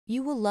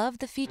You will love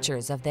the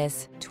features of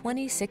this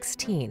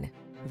 2016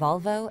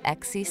 Volvo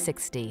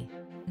XC60.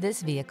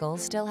 This vehicle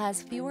still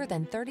has fewer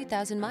than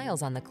 30,000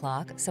 miles on the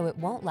clock, so it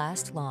won't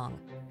last long.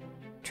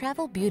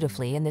 Travel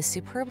beautifully in this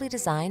superbly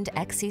designed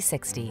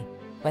XC60.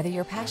 Whether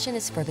your passion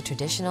is for the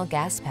traditional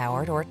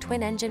gas-powered or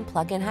twin-engine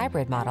plug-in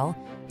hybrid model,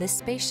 this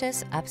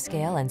spacious,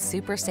 upscale, and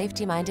super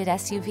safety-minded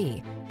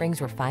SUV brings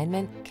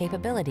refinement,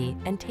 capability,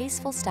 and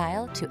tasteful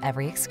style to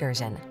every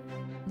excursion.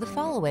 The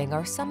following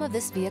are some of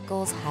this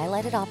vehicle's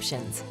highlighted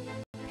options: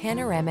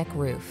 panoramic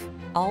roof,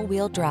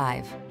 all-wheel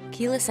drive,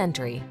 keyless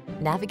entry,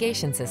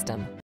 navigation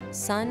system,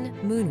 sun,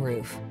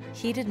 moonroof,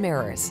 heated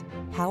mirrors,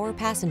 power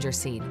passenger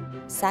seat,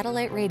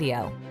 satellite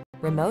radio,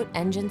 remote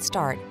engine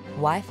start,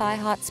 Wi-Fi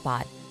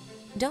hotspot.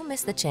 Don't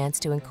miss the chance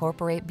to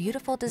incorporate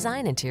beautiful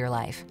design into your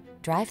life.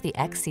 Drive the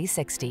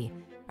XC60.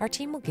 Our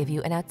team will give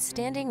you an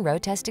outstanding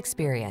road test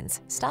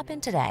experience. Stop in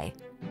today.